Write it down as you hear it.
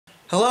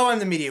Hello, I'm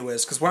the Media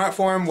Wiz, because One Art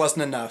Forum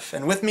wasn't enough,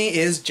 and with me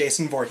is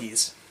Jason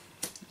Vorhees.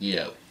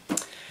 Yo.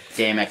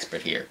 Game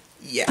expert here.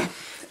 Yeah.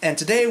 And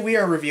today we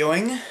are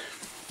reviewing...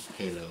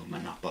 Halo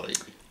Monopoly.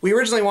 We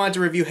originally wanted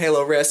to review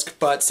Halo Risk,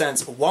 but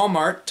since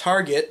Walmart,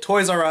 Target,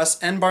 Toys R Us,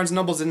 and Barnes &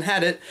 Noble didn't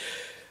have it,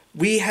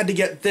 we had to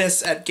get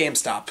this at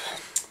GameStop.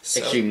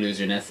 So, extreme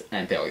loserness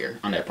and failure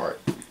on their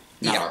part.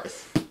 Not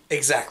ours.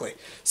 Exactly.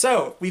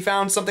 So, we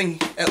found something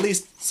at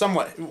least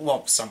somewhat,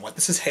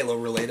 this is Halo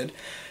related.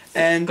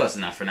 And close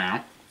enough for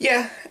now.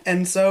 Yeah,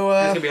 and so...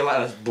 it's going to be a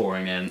lot less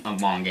boring than a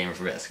long game of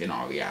Risk in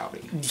all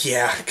reality.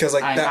 Yeah, because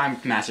like I'm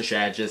master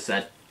strategist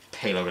at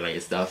Halo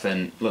related stuff,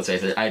 and let's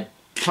face it, I'd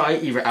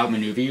probably either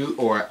outmaneuver you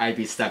or I'd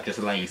be stuck just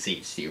laying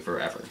siege to you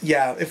forever.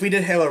 Yeah, if we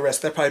did Halo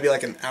Risk, that'd probably be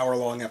like an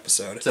hour-long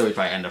episode. So we'd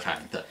probably end up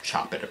having to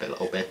chop it up a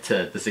little bit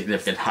to the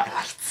significant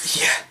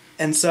highlights. Yeah,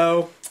 and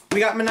so we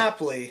got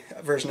Monopoly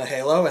version of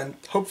Halo, and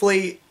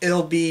hopefully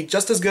it'll be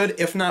just as good,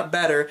 if not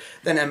better,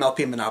 than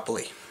MLP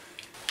Monopoly.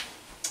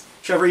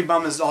 Trevor E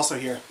is also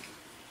here.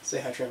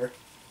 Say hi, Trevor.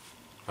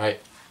 Hi.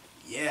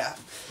 Yeah.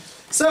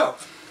 So,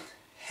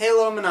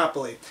 Halo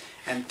Monopoly.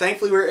 And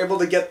thankfully we were able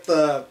to get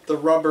the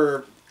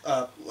rubber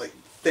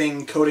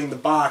thing coating the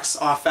box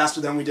off faster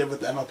than we did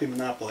with the MLP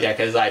Monopoly. Yeah,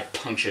 because I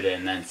punctured it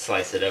and then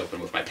sliced it open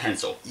with my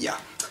pencil. Yeah.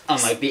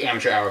 Unlike the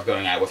amateur hour of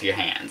going at it with your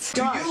hands.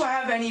 Do you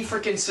have any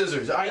freaking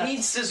scissors? I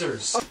need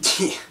scissors.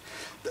 Yeah.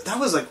 That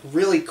was like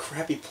really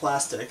crappy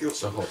plastic.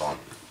 So hold on.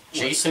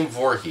 Jason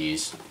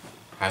Vorhees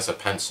has a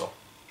pencil.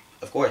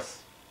 Of course.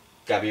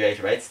 Gotta be ready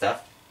to write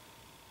stuff.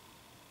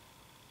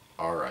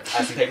 Alright. I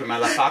have some paper in my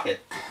left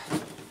pocket.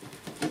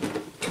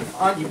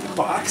 On you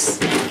box.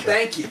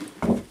 Thank you.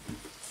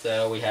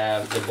 So we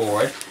have the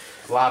board.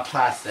 A lot of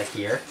plastic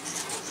here.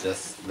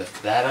 Just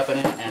lift that up in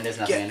it, and there's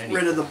nothing underneath.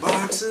 Get rid of the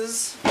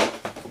boxes.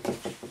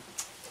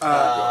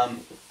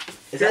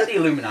 Is that the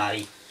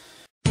Illuminati?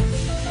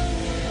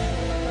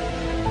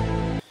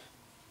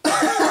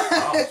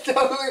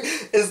 Totally.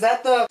 Is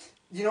that the...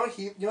 You know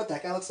what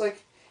that guy looks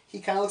like? He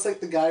kind of looks like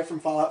the guy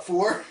from Fallout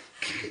 4.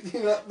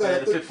 You know,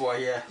 the Pit Boy,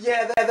 yeah.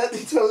 Yeah, that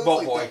he totally looks Bolt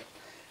like Boy.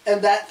 that.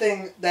 And that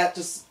thing, that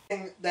just,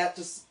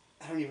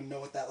 I don't even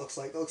know what that looks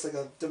like. It looks like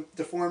a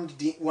deformed,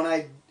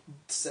 one-eyed,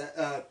 Looks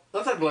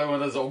like one of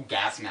those old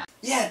gas masks.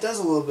 Yeah, it does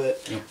a little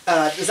bit.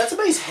 Yep. Is that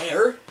somebody's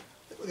hair?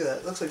 Look at that.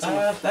 It looks like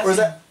someone...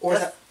 Or is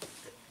that...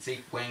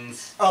 See,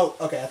 wings. Oh,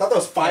 okay. I thought that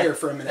was fire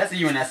for a minute. That's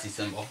the UNSC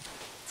symbol.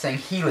 Saying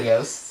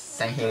Helios,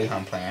 saying Haley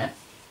home planet.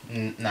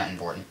 Not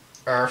important.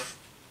 Earth.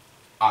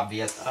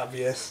 Obvious.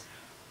 Obvious.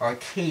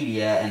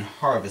 Arcadia and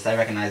Harvest. I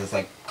recognize it's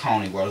like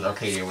colony worlds.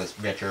 Arcadia was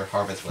richer.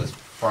 Harvest was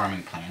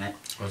farming planet.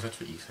 Oh, that's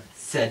what you said.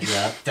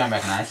 Cedra. Don't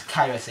recognize.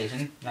 Cairo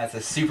Station. That's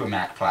a super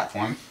Mac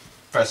platform.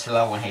 First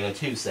level in Halo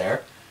 2's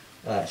there.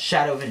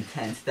 Shadow of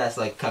Intent. That's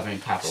like covering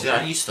capital. See,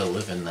 I used to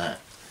live in that.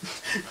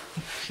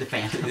 The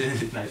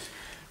fantasy. Nice.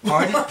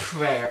 Ardent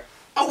Prayer.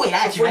 Oh wait,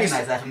 I actually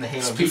recognize that from the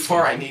Halo.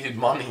 Before I needed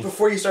money.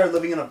 Before you started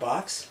living in a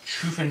box?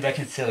 Truth and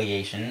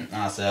Reconciliation.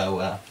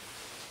 Also,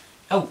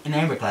 oh, an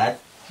Amberclad.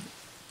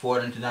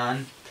 Forward into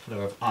Dawn.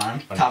 Pillar of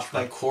Arm. Top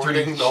like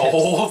recording the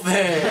whole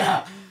thing.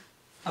 Yeah.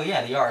 Oh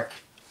yeah, the Ark.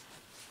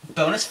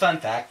 Bonus fun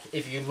fact,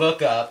 if you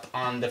look up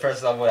on the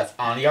first level that's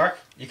on the Ark,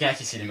 you can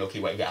actually see the Milky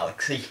Way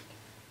galaxy.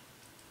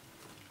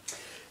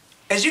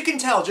 As you can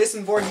tell,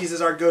 Jason Voorhees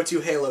is our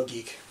go-to Halo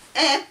geek.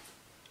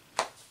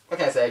 What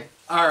can I say?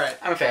 Alright.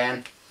 I'm a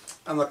fan.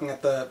 I'm looking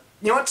at the...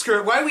 You know what? Screw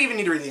it. Why do we even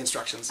need to read the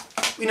instructions?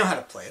 We know how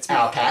to play. It's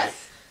I'll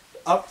pass.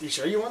 Oh, you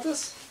sure you want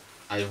this?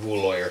 I'm a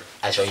rule lawyer.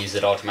 I shall use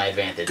it all to my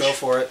advantage. Go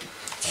for it.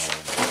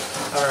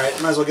 Alright,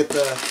 might as well get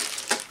the...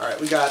 Alright,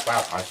 we got...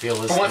 Wow, I feel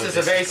this... For once, it's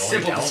a very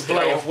simple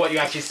display of what you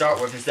actually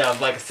start with instead of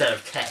like a set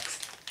of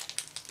text.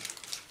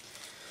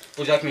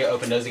 Would you like me to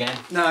open those again?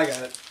 No, I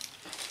got it.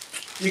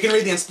 You can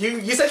read the...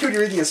 You said you would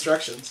read the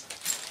instructions.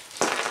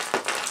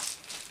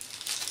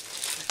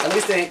 At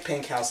least they ain't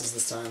pink houses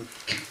this time.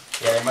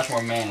 Yeah, they're much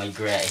more manly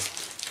gray.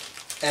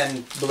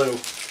 And blue.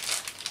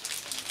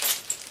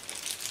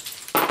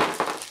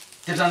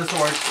 Dibs on the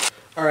sword.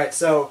 Alright,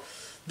 so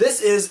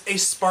this is a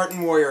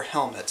Spartan Warrior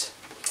helmet.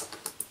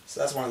 So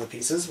that's one of the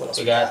pieces. What else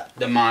We got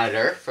the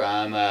monitor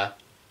from,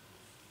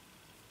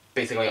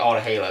 basically all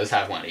the Halos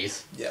have one of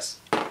these. Yes.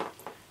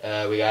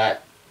 We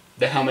got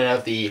the helmet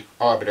of the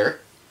Arbiter.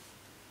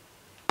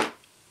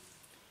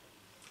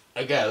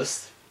 A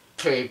ghost.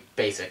 Pretty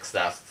basic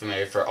stuff,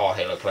 familiar for all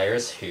Halo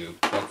players who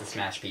like to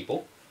smash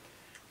people.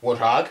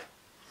 Warthog.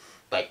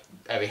 Like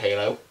every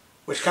Halo.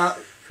 Which kind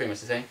of... Pretty much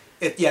the same.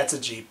 Yeah, it's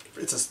a Jeep.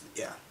 It's a...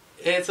 Yeah.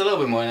 It's a little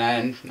bit more than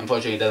that, and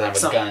unfortunately it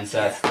doesn't have a gun,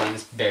 so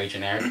that's very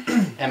generic.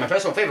 And my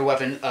personal favorite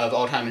weapon of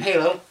all time in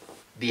Halo,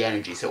 the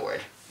Energy Sword.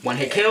 One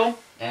hit kill,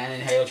 and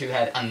in Halo 2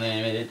 had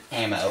unlimited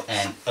ammo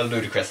and a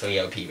ludicrously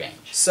OP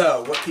range.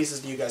 So, what pieces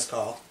do you guys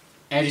call?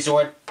 Energy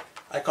Sword.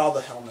 I call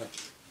the helmet,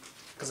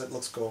 because it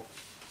looks cool.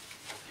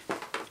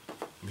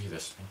 Be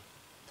this thing.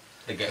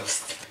 The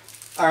ghost.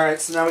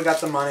 Alright, so now we got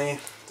the money.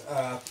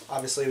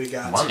 Obviously we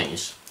got...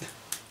 Monies?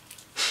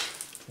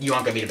 You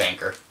aren't gonna be the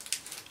banker.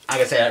 I'm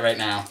gonna say that right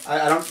now.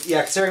 I don't.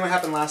 Yeah, considering what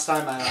happened last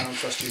time, I don't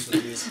trust you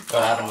with these.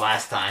 What happened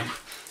last time?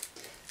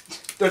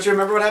 Don't you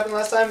remember what happened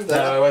last time?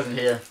 No, I wasn't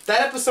here.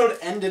 That episode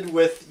ended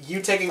with you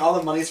taking all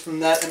the monies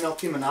from that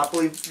MLP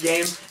Monopoly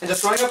game and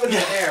just throwing up in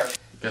the air.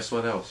 Guess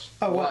what else?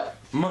 Oh, what?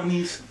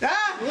 Monies.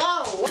 Ah!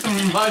 Whoa!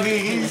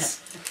 Monies.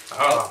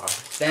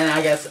 Then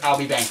I guess I'll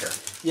be banker.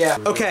 Yeah.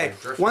 Okay.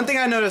 One thing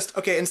I noticed.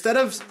 Okay, instead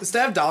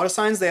of dollar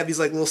signs, they have these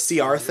like little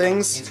CR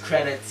things. These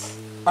credits.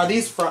 Are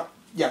these from?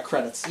 Yeah,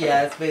 credits.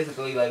 Yeah, it's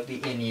basically like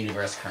the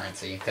in-universe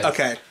currency.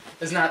 Okay.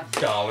 It's not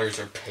dollars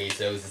or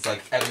pesos. It's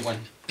like everyone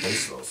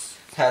Pesos.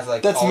 has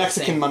like. That's all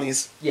Mexican the same,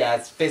 monies. Yeah,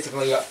 it's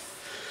basically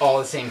all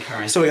the same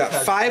currency. So we got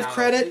because 5 now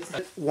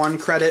credit, 1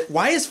 credit.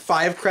 Why is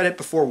 5 credit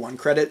before 1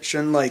 credit?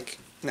 Shouldn't like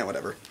no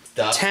whatever.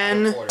 stuff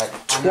 10, out of order.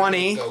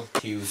 20, Go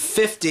to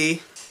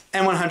 50,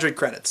 and 100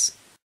 credits.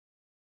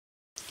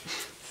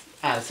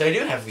 so I do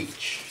have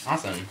reach.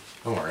 Awesome.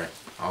 Don't worry.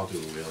 I'll do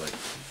a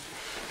wheelie.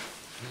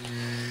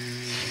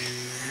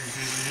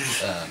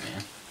 Oh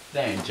man,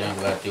 that ain't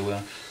jungle out there,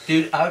 Will.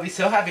 Dude, I would be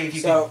so happy if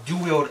you could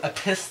dual-wield a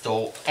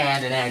pistol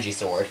and an energy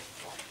sword.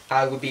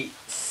 I would be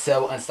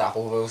so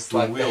unstoppable. It was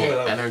like the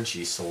Halo.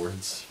 Energy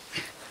swords.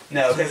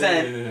 No, because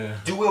then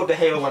dual-wield the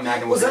Halo 1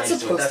 Magnum Was with that an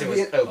energy sword. supposed That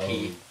to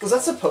thing be was OP. Was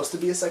that supposed to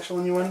be a sexual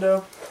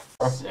innuendo?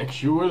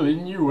 Sexual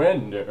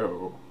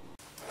innuendo.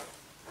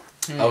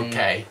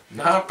 Okay.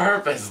 Not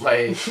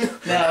purposely.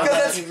 No,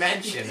 Because you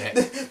mention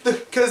it.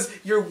 Because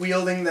you're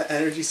wielding the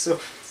energy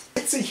sword.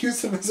 It's a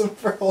euphemism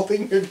for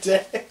holding your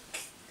dick.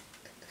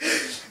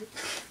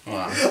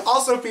 Wow.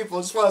 Also,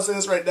 people, just want to say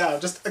this right now.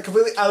 Just a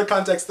completely out of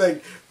context thing.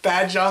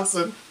 Bad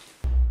Johnson.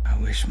 I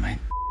wish my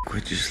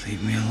would just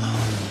leave me alone.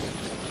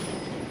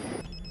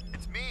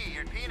 It's me,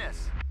 your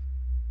penis.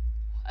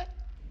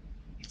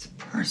 It's a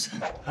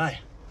person. Hi.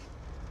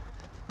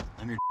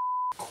 I'm your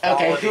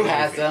Okay, who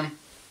has them?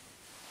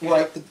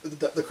 What?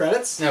 The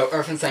credits? No,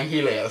 Earth and Sun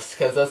Helios,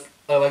 because that's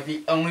like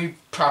the only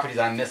properties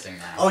I'm missing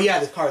now. Oh yeah,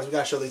 the cards. We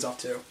gotta show these off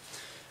too.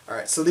 All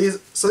right, so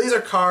these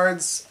are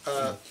cards.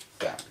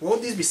 Okay. What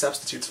would these be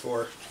substitutes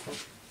for?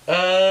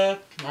 I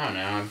don't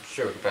know. I'm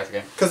sure we can pass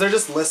again. Because they're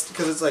just listed.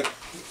 Because it's like,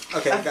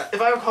 okay, you got,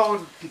 If I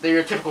recall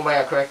your typical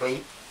layout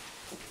correctly,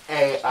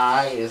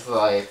 AI is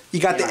like. you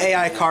got the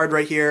AI card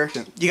right here.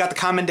 You got the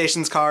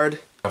commendations card.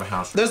 Got a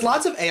house. There's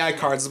lots of AI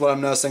cards, is what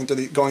I'm noticing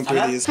going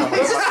through these.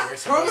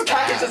 Whoever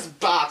packaged this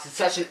box is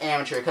such an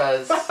amateur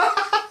because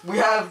we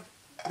have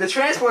the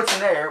transports in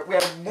there. We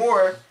have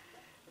more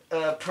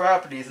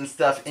properties and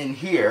stuff in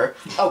here.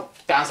 Oh,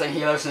 bouncing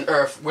Helios and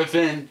Earth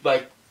within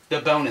like the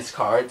bonus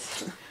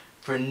cards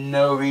for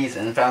no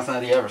reason. Found some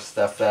of the other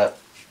stuff that.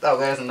 Oh,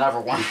 there's another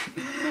one.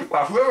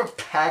 Wow, whoever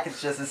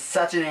packaged this is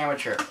such an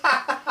amateur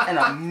and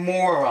a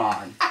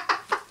moron.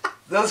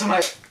 Those are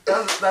my.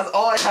 That's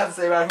all I have to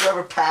say about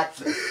whoever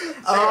packed it.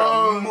 They're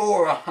a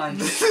moron.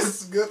 This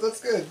is good.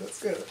 That's good.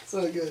 That's good. That's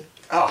really good.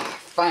 Oh,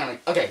 finally.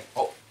 Okay.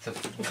 Oh, so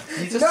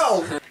you just,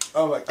 No.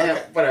 Oh my.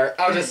 Okay. Whatever.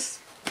 I'll just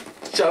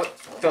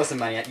throw some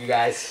money at you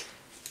guys.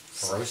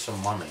 Throw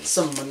some money.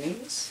 Some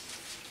monies.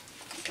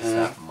 Is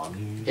that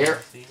money?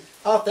 Here.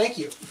 Oh, thank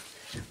you.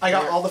 I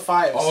got all the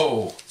 5s.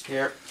 Oh.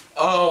 Here.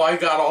 Oh, I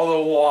got all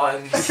the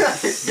ones.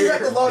 You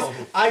got the lowest.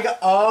 I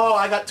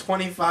got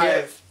 25.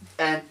 Here.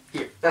 And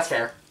here. That's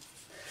fair.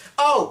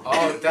 Oh.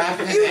 Oh, that.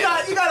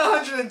 You got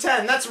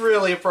 110. That's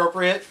really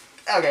appropriate.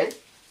 Okay.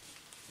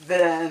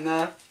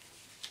 Then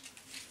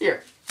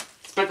here.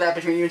 Split that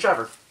between you and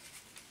Trevor.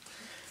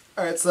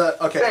 All right. So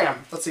okay.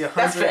 Bam. Let's see.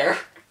 100. That's fair.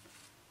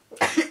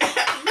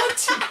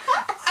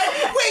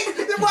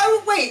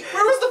 What? Wait.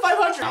 Where was the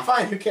 500?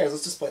 Fine. Who cares?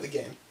 Let's just play the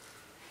game.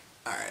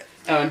 All right.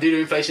 Oh, and due to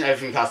inflation,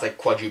 everything costs like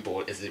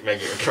quadruple is the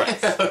regular price.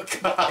 Oh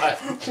God.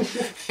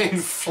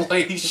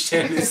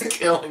 Inflation is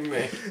killing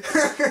me.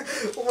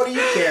 What do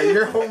you care?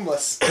 You're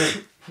homeless.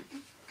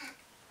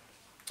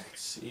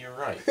 See, you're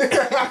right.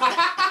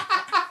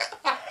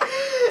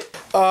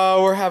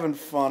 We're having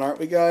fun, aren't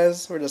we,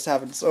 guys? We're just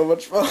having so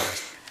much fun.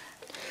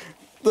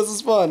 This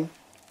is fun.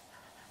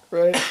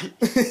 Right?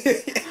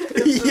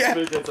 Yeah.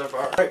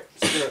 Alright,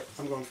 screw it.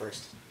 I'm going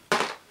first.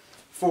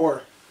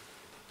 4.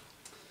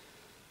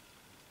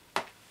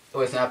 Oh,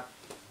 it's not.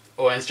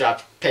 Oh, it's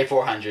dropped. Pay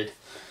 400.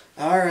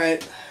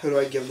 Alright. Who do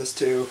I give this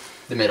to?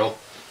 The middle.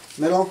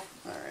 Middle?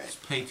 Alright.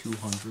 Pay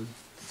 200.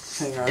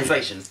 Hang on.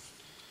 Inflation.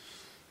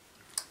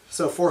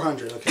 So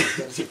 400. Okay.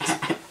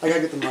 I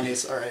gotta get the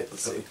monies. Alright,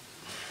 let's see.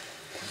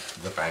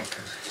 The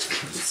banker.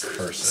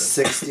 Curse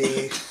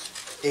 60,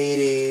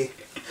 80,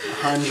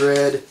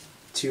 100,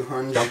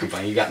 200, Don't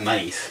complain, you got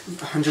monies.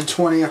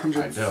 120,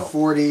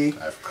 140.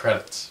 I have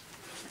credits.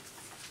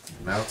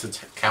 Now to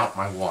count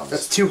my ones.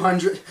 That's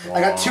 200. I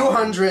got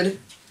 200.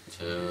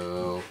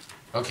 2.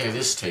 Okay,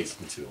 this is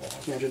taking too long.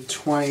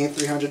 320,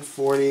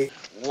 340.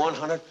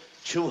 100,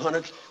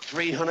 200,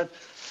 300,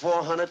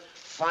 400,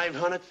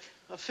 500,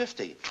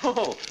 50.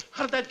 Oh,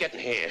 how did that get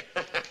in here?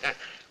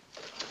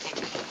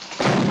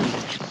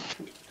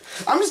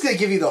 I'm just gonna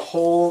give you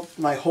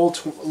my whole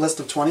list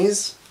of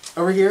 20s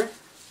over here,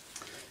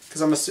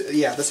 because I'm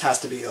yeah, this has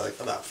to be like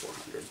about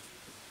 400.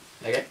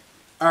 Okay.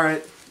 All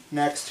right,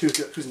 Next,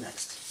 who's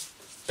next?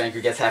 Banker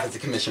gets half as a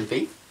commission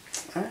fee.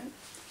 All right.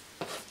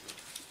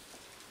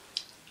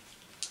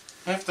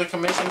 Half the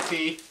commission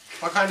fee.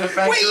 What kind of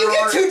banker? Wait, you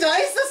get 2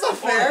 dice? That's not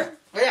fair.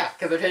 Well, yeah,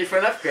 because I paid for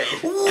an upgrade.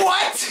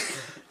 What?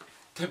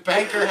 The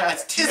banker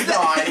has 2 Is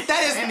dice.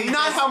 that is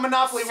not how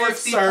Monopoly works,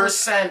 sir.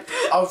 50%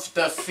 of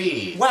the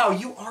fee. Wow,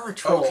 you are a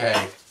troll.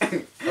 Okay.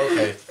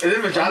 Okay.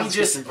 Let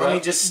me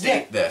just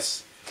state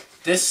this.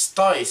 This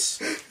dice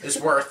is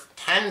worth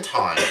 10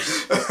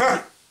 times.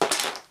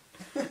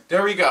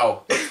 There we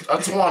go.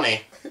 A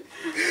 20.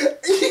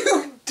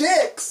 You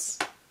dicks!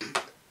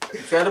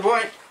 Is that a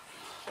point?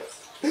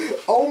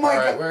 Oh my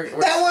All right,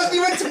 god. That wasn't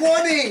even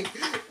 20!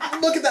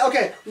 Look at that.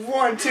 Okay.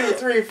 1, 2,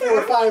 3,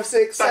 4, 5,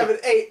 6, 7,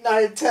 8,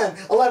 9, 10,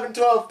 11,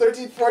 12,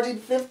 13, 14,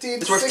 15,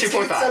 It's worth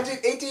 16, 2.5. 17,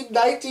 18,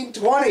 19,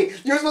 20. You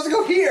were supposed to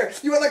go here.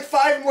 You had like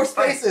 5 more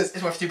spaces.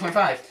 It's worth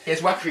 2.5.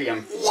 Here's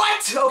Requiem.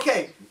 What?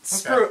 Okay.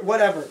 Screw it.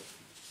 Whatever.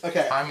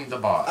 Okay. I'm the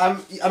boss.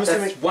 I'm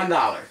assuming That's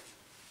 $1.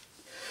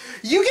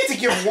 you get to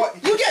give one.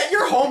 You get.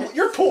 You're home.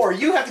 You're poor.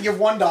 You have to give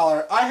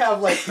 $1. I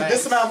have like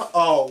this amount.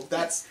 Oh,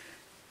 that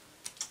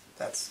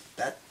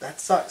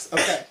sucks.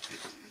 Okay.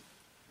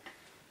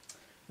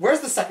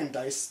 Where's the second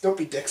dice? Don't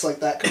be dicks like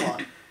that. Come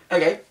on.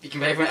 Okay, you can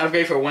pay for an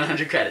upgrade for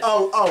 100 credits.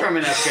 Oh.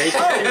 Permanent upgrade.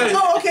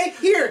 Oh, okay.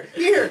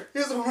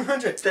 Here's the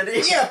 100.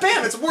 Yeah,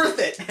 bam. It's worth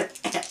it.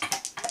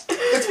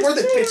 It's worth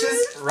it,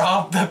 bitches.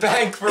 Rob the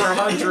bank for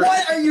 100.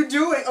 What are you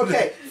doing?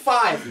 Okay,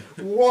 5.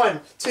 1,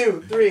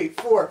 2, 3,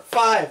 4,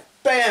 5.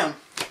 Bam.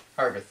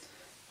 Harvest.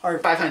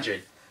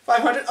 500.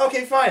 500.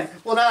 Okay, fine.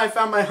 Well, now I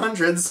found my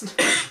hundreds.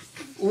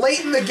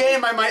 Late in the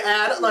game, I might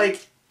add,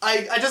 like,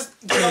 I just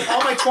gave up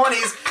all my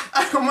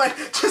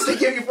 20s just to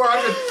give you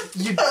 400.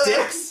 You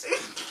dicks.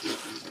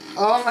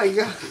 Oh my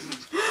god.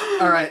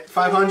 Alright,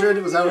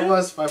 500. Was that what it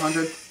was?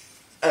 500?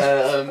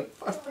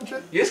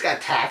 500? You just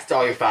got taxed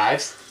all your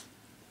 5s.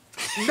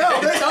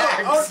 No.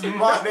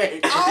 Money.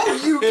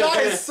 Oh, you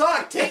guys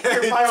suck. Take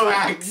your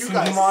money. You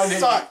guys Money.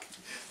 suck.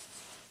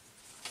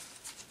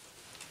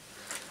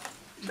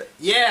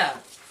 Yeah.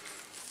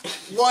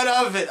 What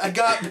of it? I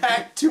got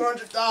back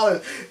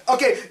 $200.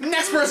 Okay,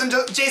 next person,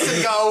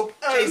 Jason, go.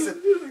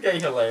 Jason. This is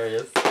getting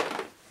hilarious.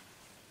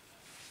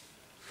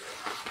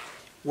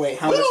 Wait,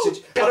 how much did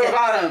you... Go to the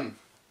bottom.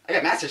 I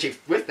got Master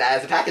Chief with that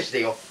as a package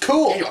deal.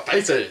 Cool. In your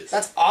faces.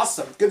 That's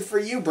awesome. Good for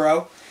you,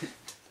 bro.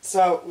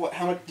 So, what?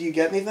 How much? Do you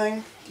get anything?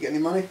 Do you get any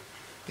money?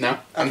 No,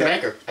 I'm the Okay.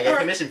 banker. I get a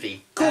Alright. commission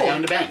fee. Cool. I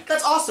own the bank.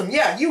 That's awesome.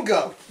 Yeah, you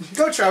go.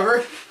 Go,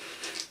 Trevor.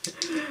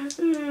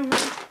 3.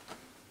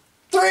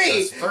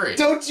 That's 3.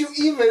 Don't you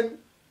even...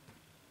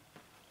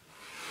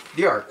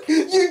 The Ark.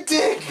 You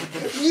dick!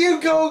 You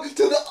go to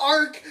the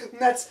Ark, and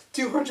that's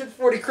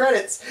 240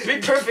 credits. To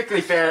be perfectly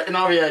fair, in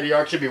all reality, the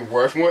Ark should be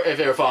worth more if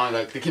they were following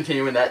like the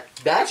continuing that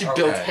actually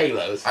built Okay.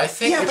 Halos. I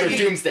think Yeah, which but are you-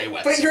 doomsday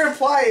weapons. But you're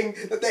implying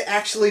that they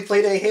actually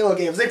played any Halo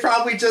games. They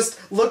probably just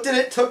looked at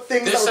it, took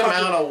things this that were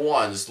amount of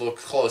ones look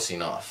close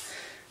enough.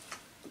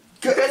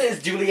 good. That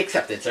is duly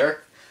accepted, sir.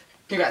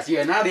 Congrats, you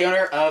are now the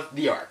owner of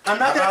the Ark. I'm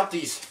How not gonna... about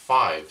these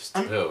 5s,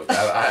 too?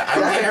 I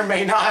may or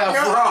may not have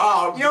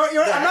robbed. You know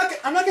what?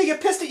 I'm not gonna get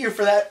pissed at you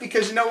for that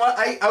because you know what?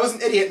 I was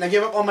an idiot and I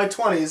gave up all my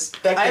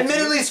 20s. That I gives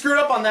admittedly screwed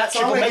up on that, so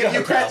I'm Triple gonna give mega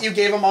you credit. hotel. You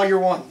gave them all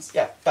your 1s.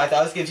 Yeah,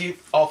 5,000 gives you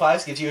all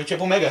 5s gives you a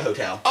triple mega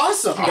hotel.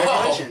 Awesome.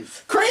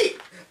 Congratulations. Great.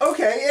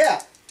 Okay.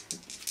 Yeah.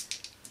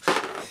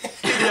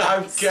 Yeah,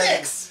 I'm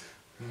getting... 6.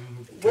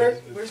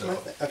 Where's my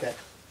thing? Okay.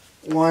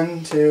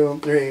 1, 2,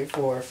 3,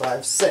 4,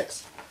 5,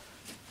 6.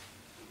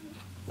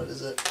 What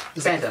is it?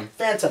 Is Phantom. it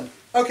Phantom.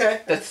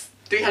 Okay. That's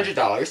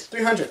 $300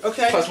 300.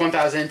 Okay. plus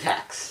 1,000 in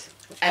tax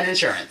and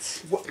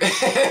insurance.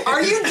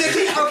 Are you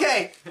dicking?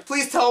 Okay.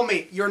 Please tell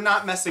me you're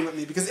not messing with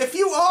me because if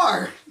you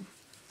are,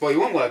 Well, you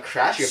won't want to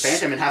crash your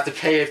Phantom and have to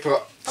pay it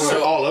for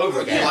it all over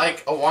again.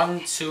 Like a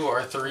 1, 2,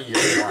 or 3 year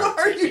what are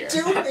warranty you here.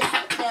 doing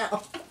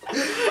now?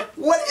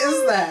 What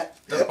is that?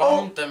 The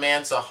bone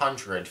demands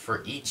 100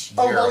 for each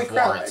Oh, year holy of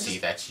crap, I warranty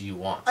just- that you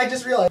want. I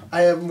just realized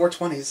I have more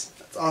 20s.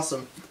 That's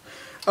awesome.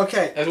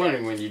 Okay. I was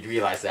wondering when you'd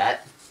realize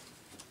that.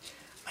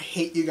 I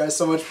hate you guys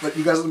so much, but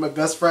you guys are my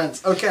best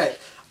friends. Okay.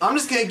 I'm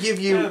just gonna give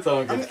you. Yeah, it's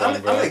all good I'm fun,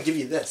 bro. gonna give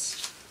you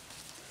this.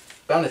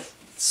 Bonus.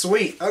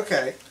 Sweet.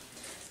 Okay.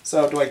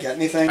 So do I get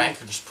anything?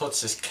 Banker just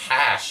puts his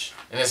cash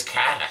in his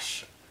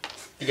cash.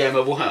 You get a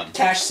mobile home.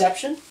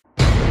 Cashception.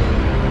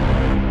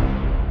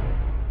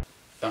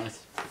 Bonus.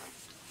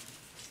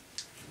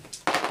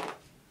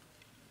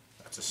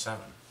 That's a 7.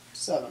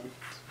 7.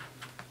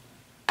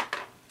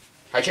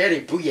 High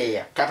charity.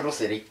 Booyah. Capital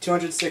City.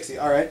 260.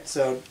 All right.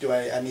 So do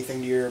I add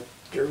anything to your?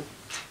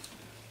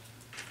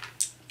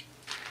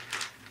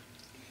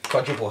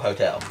 Quadruple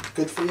hotel.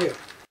 Good for you.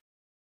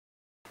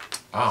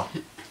 Oh.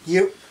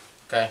 You.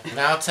 Okay.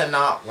 Now to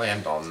not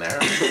land on there.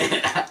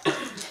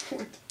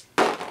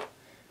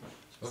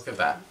 Look at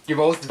that. Your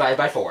roll is divided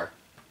by 4.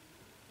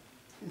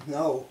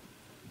 No.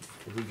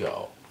 Here we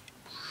go.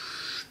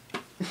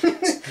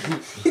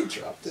 You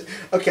dropped it.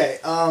 Okay.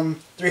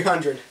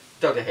 300.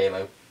 Dr.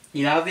 Halo.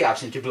 You now have the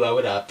option to blow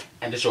it up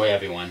and destroy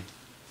everyone.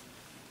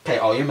 Pay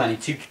all your money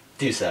to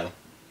do so.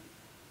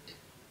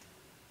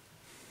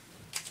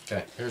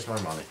 Okay, here's my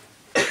money.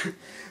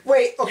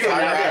 Wait, okay.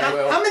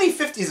 Yeah, How many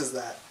 50s is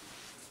that?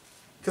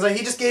 Because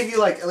he just gave you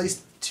like at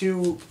least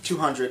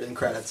 200 in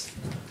credits.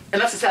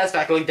 Enough to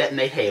satisfactorily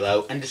detonate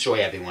Halo and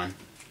destroy everyone.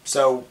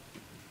 So,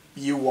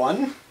 you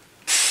won?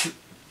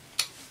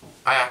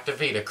 I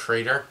activate a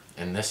crater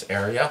in this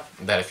area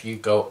that if you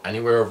go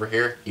anywhere over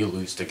here, you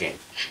lose the game.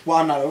 Well,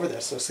 I'm not over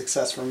there, so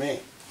success for me.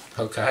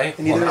 Okay,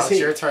 And neither well now is he.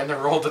 it's your turn to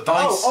roll the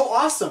dice. Oh,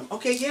 awesome.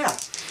 Okay, yeah.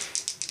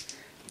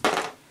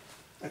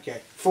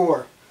 Okay,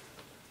 4.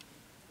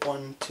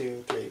 1,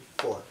 2, 3,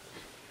 4.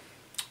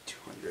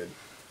 200.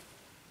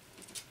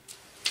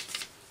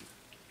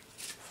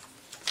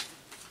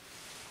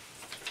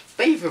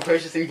 Thank you for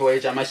purchasing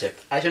Voyage on my ship.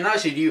 I shall now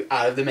shoot you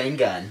out of the main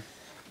gun.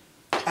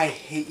 I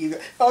hate you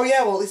guys. Oh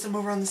yeah, well at least I'm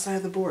over on the side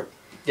of the board.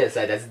 Yes,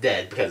 that's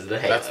dead because of the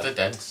Halo. That's the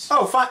deads.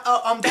 Oh, fine.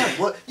 Oh, I'm done.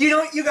 Well, you know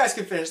what? You guys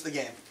can finish the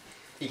game.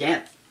 He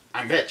can't.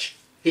 I'm rich.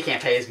 He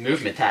can't pay his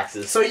movement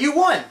taxes. So you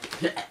won.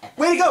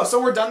 Way to go.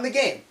 So we're done the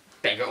game.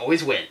 Banker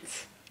always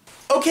wins.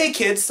 Okay,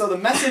 kids, so the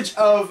message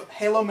of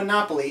Halo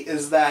Monopoly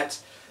is that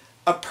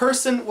a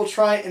person will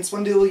try and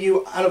swindle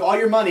you out of all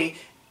your money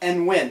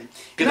and win.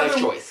 Good life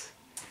choice.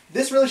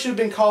 This really should have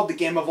been called the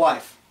game of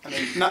life. I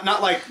mean,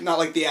 not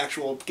like the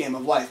actual game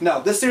of life.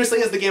 No, this seriously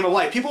is the game of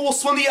life. People will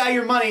swindle you out of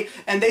your money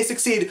and they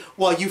succeed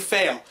while you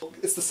fail.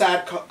 It's the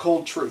sad,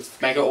 cold truth.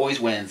 Banker always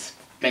wins.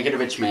 Banker the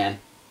rich man.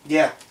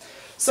 Yeah.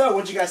 So,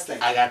 what'd you guys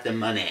think? I got the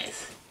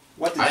monies.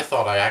 What did I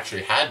thought I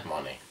actually had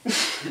money.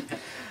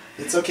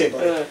 It's okay,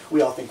 buddy.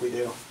 We all think we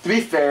do. To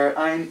be fair,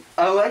 I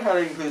like how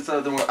they include some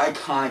of the more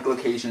iconic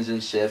locations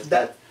and ships.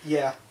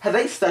 Yeah. Had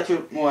they stuck to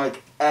it more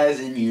like as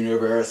in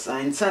universe,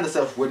 some of the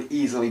stuff would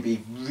easily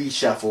be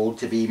reshuffled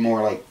to be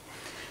more like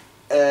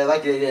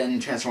they did in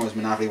Transformers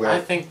Monopoly. Where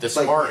I think the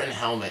Spartan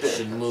helmet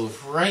should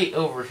move right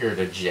over here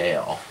to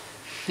jail.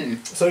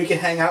 So you can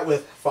hang out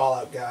with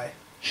Fallout Guy.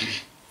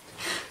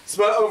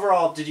 So, but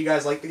overall, did you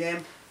guys like the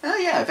game? Oh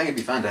yeah, I think it'd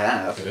be fun to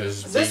have. It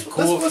would be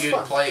cool if you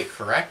fun. play it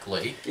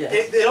correctly. Yeah.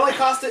 It only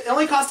costed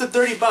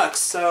 $30,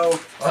 so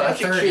Well,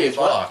 $30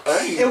 bucks.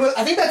 it was.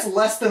 I think that's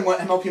less than what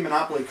MLP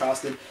Monopoly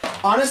costed.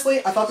 Honestly,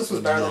 I thought this was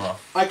better than.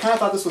 I kind of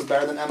thought this was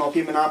better than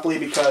MLP Monopoly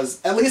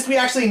because at least we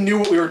actually knew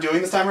what we were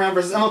doing this time around.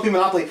 Versus MLP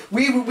Monopoly,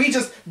 we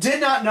just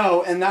did not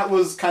know, and that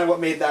was kind of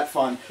what made that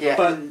fun. Yeah,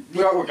 but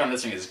the artwork on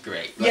this thing is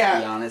great. Let's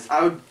be honest,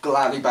 I would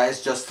gladly buy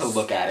this just to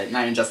look at it,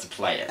 not even just to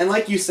play it. And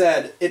like you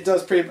said, it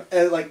does pretty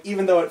like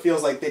even though it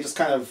feels like they just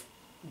kind of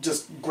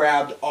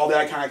grabbed all the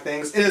iconic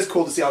things. It is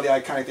cool to see all the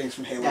iconic things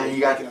from Halo. Yeah, you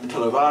got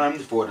Pillar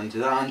Bottoms, Fort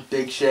Antidon,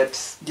 big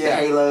ships, the Yeah.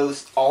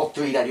 Halos, all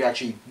three that you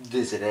actually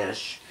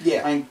visit-ish.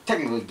 Yeah. I mean,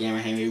 technically,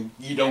 Gamma Halo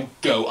you don't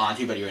go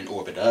onto, but you're in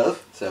orbit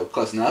of, so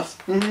close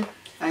enough. Mm-hmm.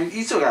 I mean,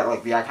 you still got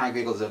like the iconic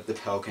vehicles of the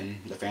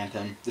Pelican, the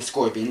Phantom, the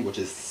Scorpion, which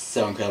is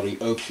so incredibly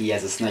OP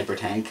as a sniper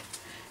tank,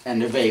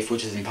 and the Wraith,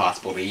 which is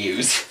impossible to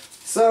use.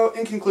 So,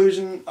 in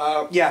conclusion,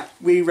 yeah,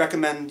 we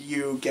recommend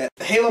you get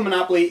Halo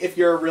Monopoly if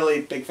you're a really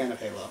big fan of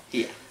Halo.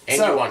 Yeah. And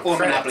So, you want Or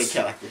credits. Monopoly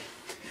Collector.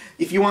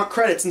 If you want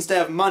credits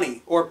instead of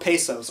money, or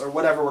pesos, or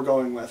whatever we're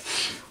going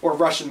with, or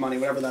Russian money,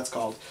 whatever that's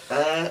called.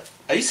 I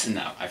used to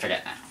know. I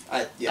forget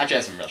now. Yeah. I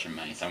have some Russian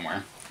money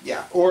somewhere.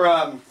 Yeah, or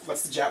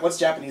what's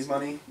Japanese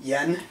money?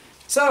 Yen.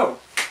 So,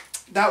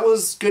 that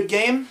was good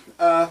game.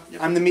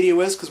 I'm the Media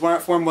Whiz because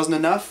Warrant Form wasn't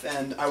enough,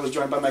 and I was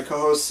joined by my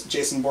co-hosts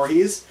Jason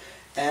Vorhees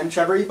and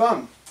Trevor E.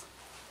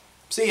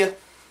 See ya.